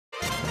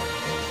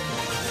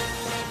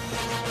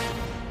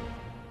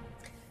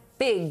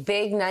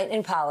Big night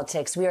in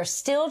politics. We are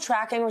still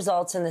tracking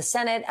results in the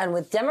Senate, and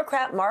with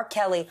Democrat Mark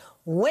Kelly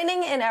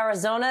winning in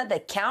Arizona, the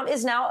count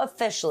is now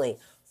officially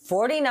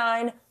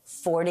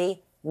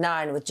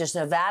 49-49, with just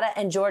Nevada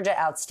and Georgia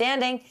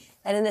outstanding.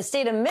 And in the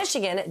state of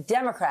Michigan,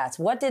 Democrats,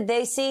 what did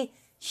they see?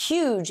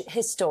 Huge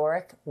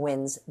historic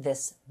wins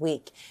this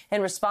week.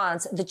 In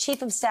response, the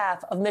chief of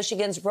staff of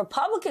Michigan's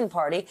Republican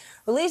Party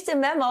released a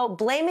memo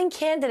blaming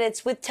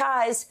candidates with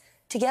ties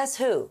to guess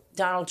who?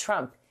 Donald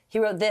Trump. He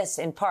wrote this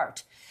in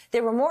part: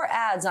 "There were more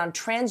ads on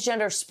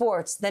transgender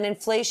sports than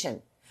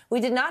inflation.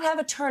 We did not have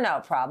a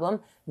turnout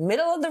problem.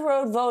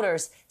 Middle-of-the-road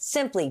voters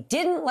simply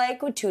didn't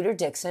like what Tudor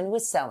Dixon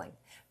was selling."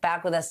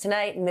 Back with us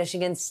tonight,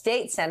 Michigan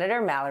State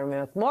Senator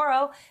Mallory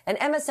McMorrow and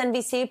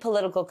MSNBC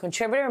political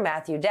contributor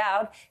Matthew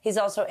Dowd. He's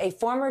also a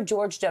former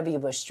George W.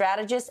 Bush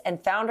strategist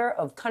and founder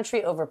of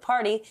Country Over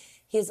Party.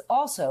 He is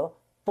also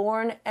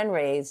born and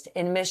raised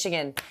in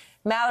Michigan.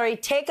 Mallory,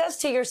 take us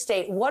to your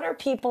state. What are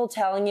people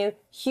telling you?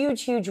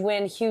 Huge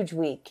win, huge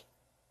week.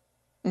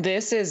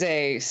 This is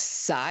a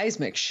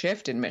seismic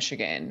shift in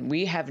Michigan.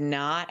 We have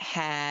not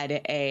had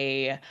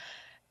a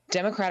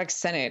Democratic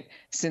Senate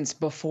since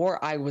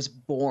before I was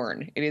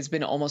born. It has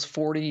been almost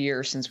 40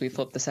 years since we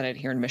flipped the Senate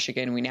here in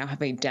Michigan. We now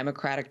have a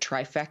Democratic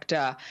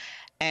trifecta.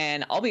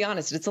 And I'll be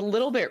honest, it's a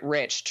little bit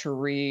rich to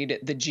read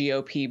the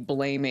GOP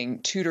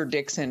blaming Tudor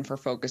Dixon for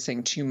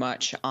focusing too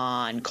much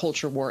on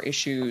culture war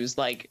issues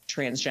like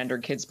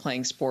transgender kids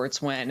playing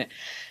sports, when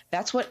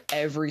that's what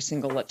every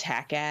single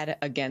attack ad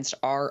against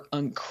our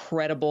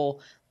incredible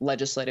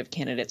legislative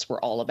candidates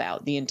were all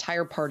about. The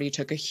entire party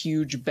took a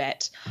huge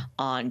bet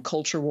on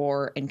culture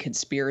war and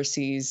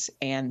conspiracies,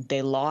 and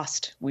they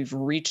lost. We've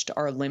reached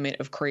our limit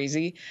of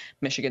crazy.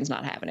 Michigan's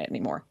not having it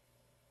anymore.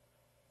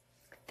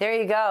 There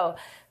you go.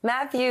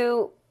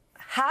 Matthew,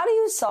 how do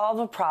you solve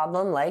a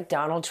problem like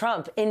Donald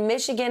Trump in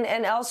Michigan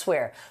and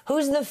elsewhere?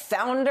 Who's the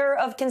founder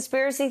of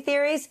conspiracy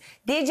theories?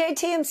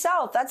 DJT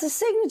himself. That's his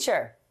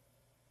signature.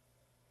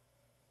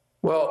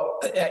 Well,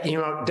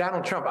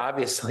 Donald Trump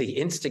obviously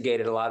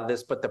instigated a lot of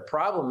this, but the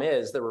problem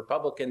is the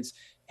Republicans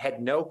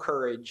had no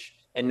courage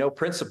and no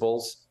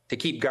principles to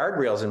keep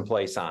guardrails in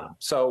place on him.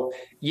 So,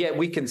 yeah,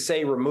 we can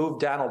say remove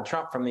Donald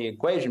Trump from the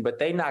equation, but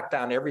they knocked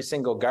down every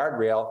single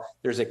guardrail.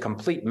 There's a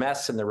complete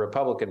mess in the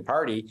Republican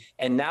Party.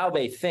 And now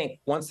they think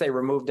once they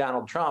remove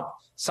Donald Trump,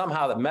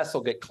 somehow the mess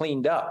will get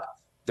cleaned up.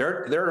 They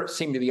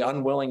seem to be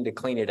unwilling to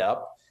clean it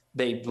up.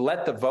 They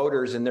let the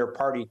voters in their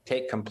party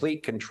take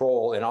complete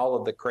control in all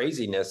of the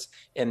craziness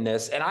in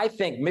this. And I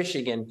think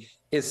Michigan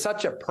is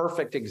such a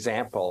perfect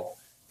example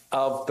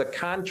of the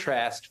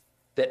contrast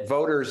that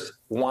voters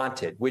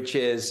wanted, which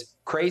is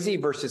crazy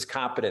versus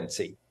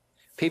competency.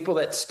 People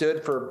that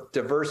stood for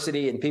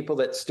diversity and people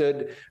that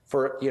stood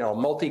for,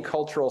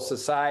 multicultural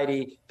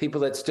society,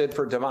 people that stood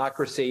for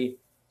democracy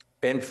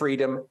and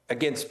freedom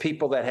against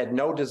people that had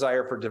no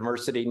desire for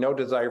diversity, no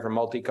desire for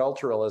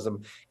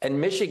multiculturalism. And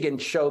Michigan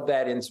showed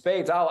that in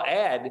spades. I'll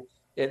add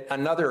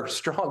another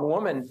strong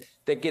woman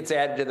that gets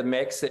added to the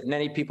mix that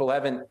many people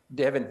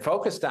haven't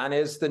focused on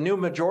is the new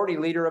majority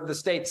leader of the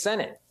state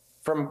Senate.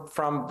 From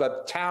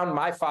the town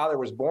my father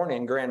was born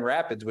in, Grand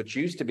Rapids, which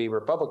used to be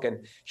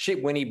Republican,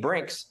 Winnie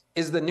Brinks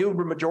is the new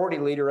majority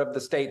leader of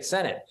the state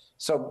Senate.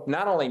 So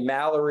not only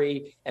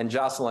Mallory and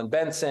Jocelyn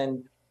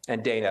Benson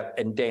and Dana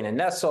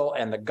Nessel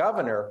and the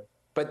governor,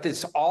 but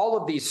all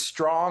of these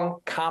strong,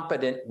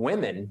 competent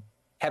women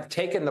have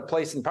taken the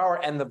place in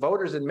power, and the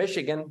voters in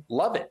Michigan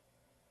love it.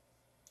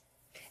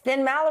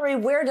 Then, Mallory,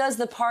 where does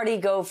the party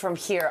go from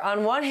here?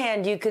 On one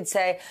hand, you could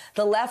say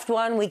the left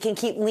won, we can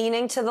keep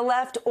leaning to the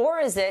left, or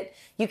is it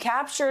you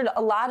captured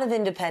a lot of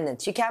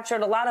independents, you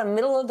captured a lot of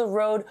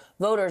middle-of-the-road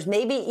voters,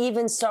 maybe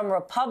even some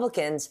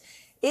Republicans.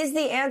 Is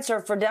the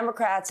answer for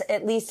Democrats,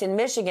 at least in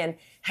Michigan,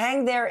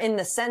 hang there in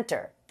the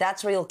center?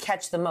 That's where you'll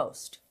catch the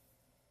most.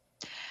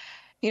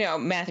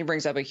 Matthew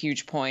brings up a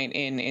huge point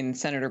in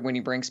Senator Winnie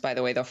Brinks, by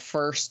the way, the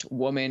first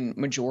woman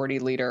majority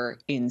leader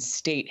in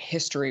state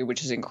history,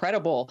 which is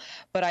incredible.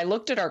 But I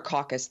looked at our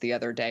caucus the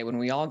other day when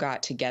we all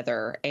got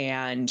together,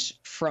 and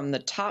from the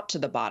top to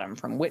the bottom,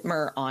 from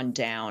Whitmer on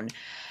down,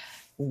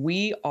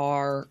 we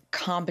are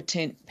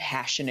competent,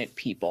 passionate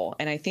people.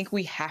 And I think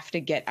we have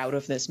to get out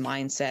of this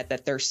mindset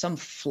that there's some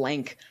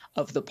flank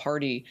of the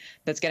party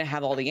that's going to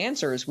have all the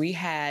answers. We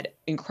had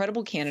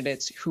incredible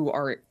candidates who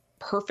are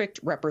perfect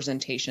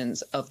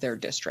representations of their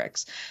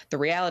districts. The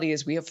reality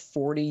is we have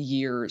 40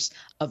 years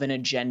of an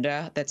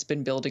agenda that's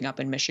been building up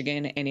in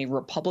Michigan, and a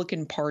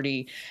Republican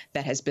Party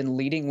that has been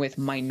leading with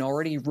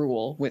minority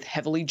rule with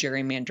heavily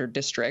gerrymandered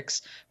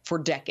districts for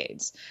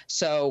decades.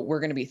 So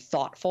we're going to be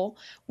thoughtful.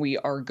 We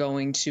are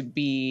going to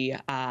be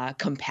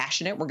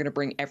compassionate. We're going to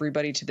bring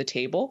everybody to the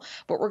table,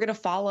 but we're going to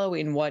follow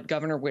in what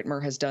Governor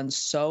Whitmer has done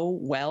so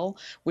well,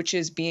 which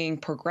is being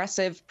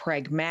progressive,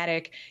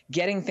 pragmatic,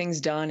 getting things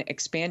done,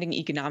 expanding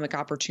economic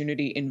economic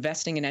opportunity,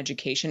 investing in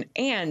education,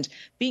 and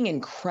being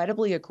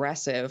incredibly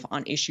aggressive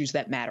on issues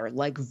that matter,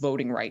 like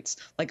voting rights,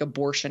 like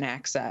abortion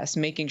access,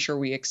 making sure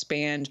we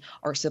expand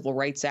our Civil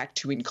Rights Act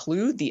to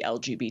include the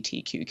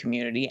LGBTQ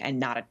community and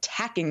not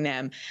attacking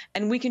them.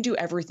 And we can do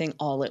everything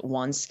all at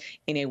once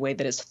in a way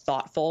that is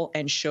thoughtful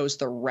and shows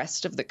the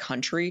rest of the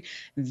country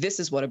this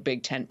is what a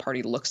big tent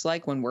party looks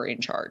like when we're in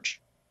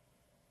charge.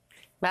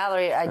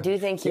 Mallory, I do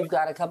think you've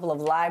got a couple of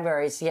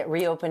libraries to get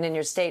reopened in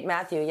your state.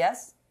 Matthew,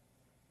 yes?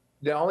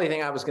 The only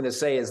thing I was going to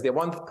say is the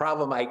one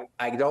problem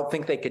I don't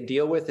think they could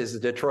deal with is the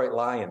Detroit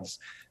Lions.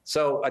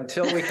 So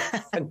until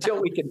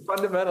we can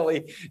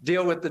fundamentally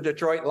deal with the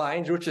Detroit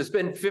Lions, which has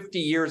been 50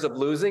 years of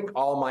losing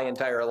all my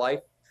entire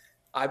life,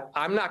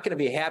 I'm not going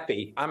to be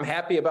happy. I'm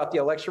happy about the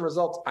election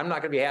results. I'm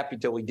not going to be happy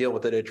till we deal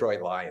with the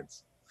Detroit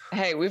Lions.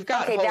 Hey, we've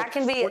got okay, that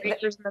can be 40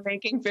 years in the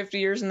making, 50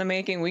 years in the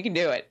making. We can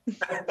do it.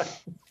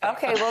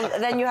 Okay, well,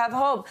 then you have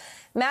hope.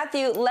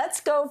 Matthew,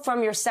 let's go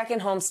from your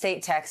second home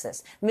state,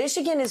 Texas.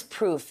 Michigan is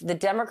proof the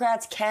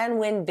Democrats can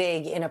win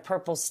big in a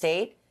purple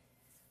state.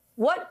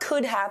 What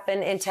could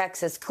happen in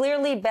Texas?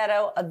 Clearly,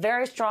 Beto, a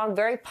very strong,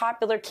 very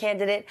popular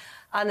candidate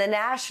on the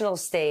national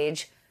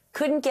stage,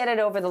 couldn't get it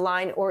over the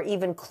line or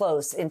even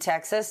close in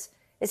Texas.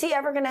 Is he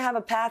ever going to have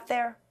a path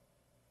there?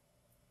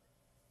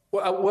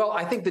 Well,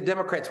 I think the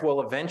Democrats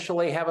will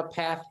eventually have a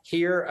path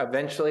here.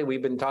 Eventually,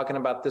 we've been talking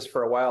about this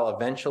for a while,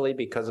 eventually,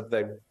 because of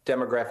the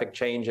demographic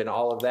change and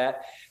all of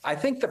that. I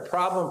think the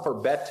problem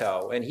for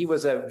Beto, and he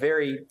was a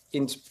very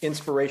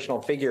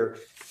inspirational figure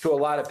to a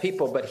lot of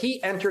people, but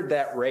he entered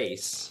that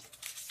race.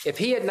 If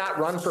he had not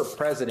run for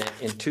president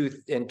in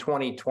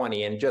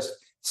 2020 and just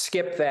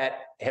skipped that,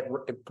 it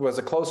was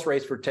a close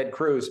race for Ted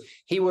Cruz,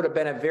 he would have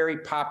been a very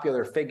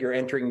popular figure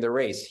entering the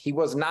race. He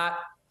was not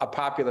a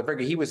popular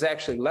figure. He was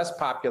actually less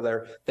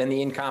popular than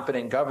the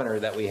incompetent governor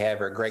that we have,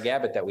 or Greg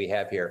Abbott that we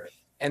have here.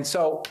 And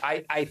so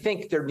I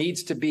think there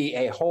needs to be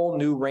a whole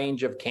new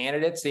range of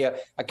candidates.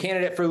 A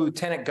candidate for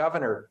lieutenant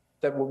governor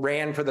that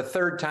ran for the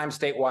third time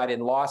statewide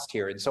and lost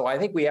here. And so I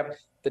think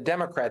the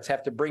Democrats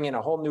have to bring in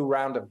a whole new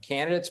round of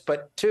candidates.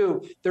 But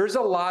two, there's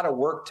a lot of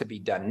work to be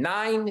done.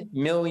 9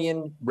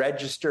 million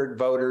registered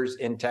voters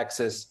in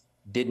Texas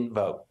didn't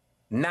vote.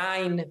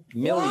 9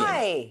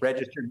 million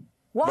registered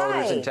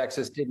voters in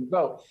Texas didn't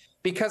vote.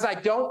 Because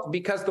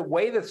the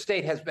way the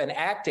state has been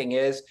acting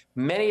is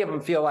many of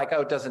them feel like,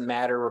 oh, it doesn't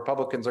matter.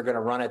 Republicans are going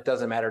to run it.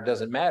 Doesn't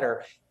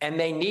matter. And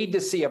they need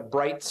to see a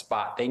bright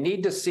spot. They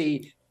need to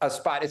see a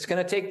spot. It's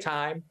going to take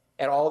time,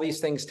 and all these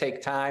things take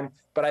time.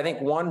 But I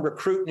think, one,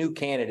 recruit new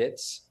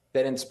candidates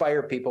that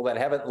inspire people that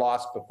haven't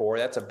lost before.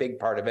 That's a big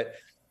part of it.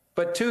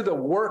 But two, the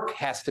work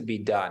has to be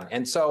done.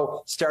 And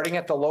so starting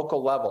at the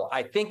local level,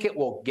 I think it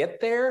will get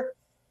there.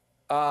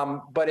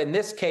 But in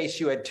this case,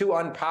 you had two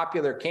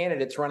unpopular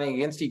candidates running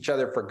against each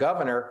other for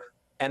governor,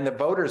 and the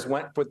voters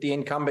went with the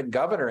incumbent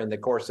governor in the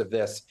course of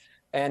this.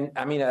 And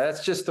I mean,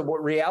 that's just the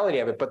reality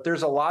of it. But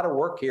there's a lot of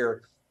work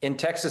here in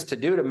Texas to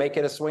do to make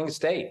it a swing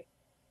state.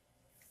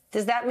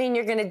 Does that mean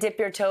you're going to dip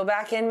your toe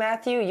back in,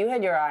 Matthew? You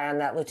had your eye on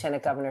that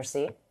lieutenant governor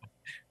seat.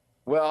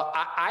 Well,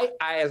 I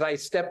as I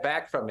step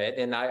back from it,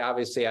 and I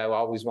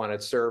always want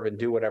to serve and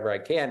do whatever I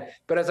can.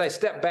 But as I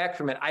step back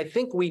from it, I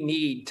think we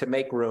need to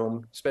make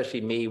room, especially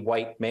me,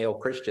 white male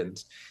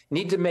Christians,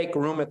 need to make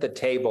room at the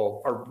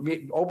table, or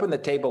open the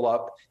table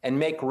up and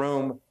make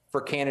room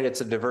for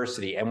candidates of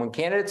diversity. And when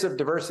candidates of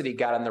diversity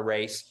got in the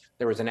race,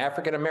 there was an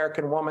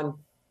African-American woman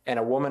and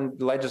a woman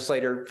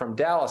legislator from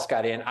Dallas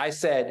got in. I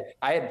said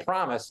I had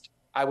promised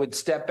I would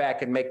step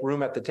back and make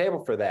room at the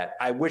table for that.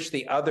 I wish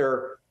the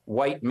other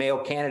white male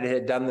candidate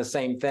had done the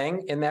same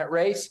thing in that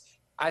race.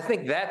 I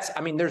think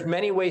there's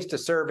many ways to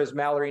serve, as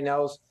Mallory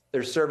knows.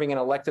 There's serving in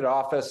elected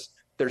office.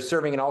 There's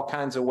serving in all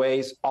kinds of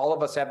ways. All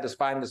of us have to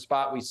find the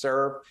spot we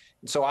serve.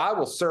 So I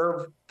will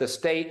serve the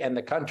state and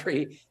the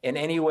country in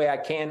any way I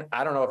can.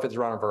 I don't know if it's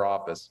running for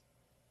office.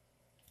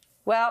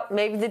 Well,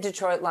 maybe the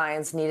Detroit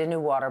Lions need a new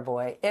water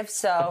boy. If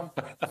so,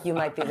 you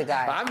might be the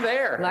guy. I'm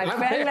there.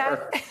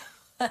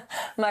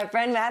 My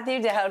friend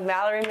Matthew Dowd,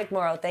 Mallory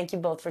McMorrow, thank you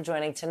both for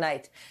joining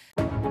tonight.